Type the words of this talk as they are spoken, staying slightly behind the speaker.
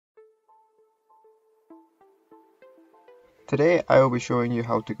Today I will be showing you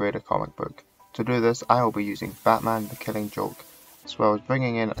how to grade a comic book. To do this I will be using Batman the Killing Joke, as well as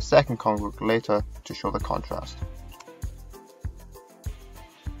bringing in a second comic book later to show the contrast.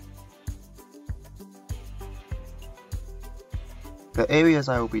 The areas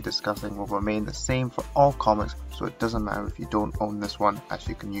I will be discussing will remain the same for all comics, so it doesn't matter if you don't own this one, as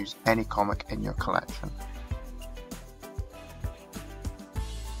you can use any comic in your collection.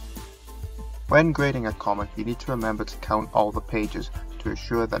 When grading a comic, you need to remember to count all the pages to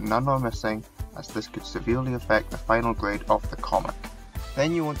ensure that none are missing, as this could severely affect the final grade of the comic.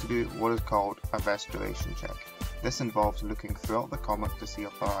 Then you want to do what is called a restoration check. This involves looking throughout the comic to see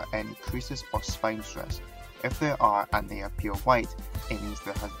if there are any creases or spine stress. If there are and they appear white, it means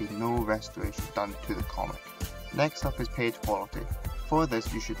there has been no restoration done to the comic. Next up is page quality. For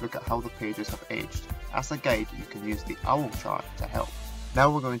this you should look at how the pages have aged. As a guide you can use the OWL chart to help. Now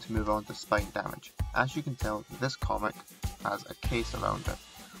we're going to move on to spine damage. As you can tell, this comic has a case around it,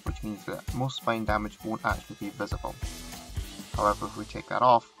 which means that most spine damage won't actually be visible. However, if we take that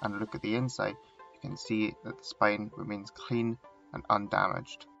off and look at the inside, you can see that the spine remains clean and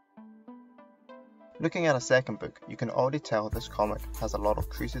undamaged. Looking at a second book, you can already tell this comic has a lot of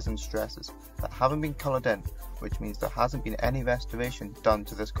creases and stresses that haven't been coloured in, which means there hasn't been any restoration done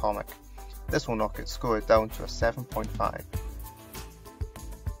to this comic. This will knock its score down to a 7.5.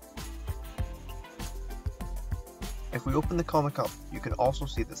 If we open the comic up, you can also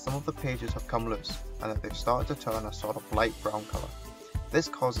see that some of the pages have come loose and that they've started to turn a sort of light brown colour. This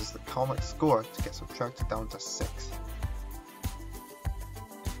causes the comic score to get subtracted down to 6.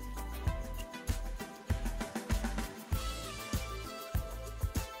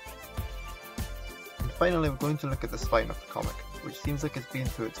 And finally, we're going to look at the spine of the comic, which seems like it's been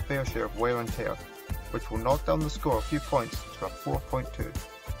through its fair share of wear and tear, which will knock down the score a few points to a 4.2.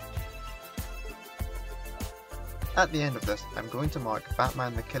 At the end of this, I'm going to mark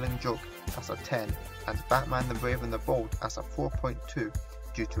Batman the Killing Joke as a 10 and Batman the Brave and the Bold as a 4.2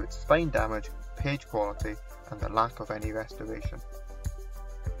 due to its spine damage, page quality and the lack of any restoration.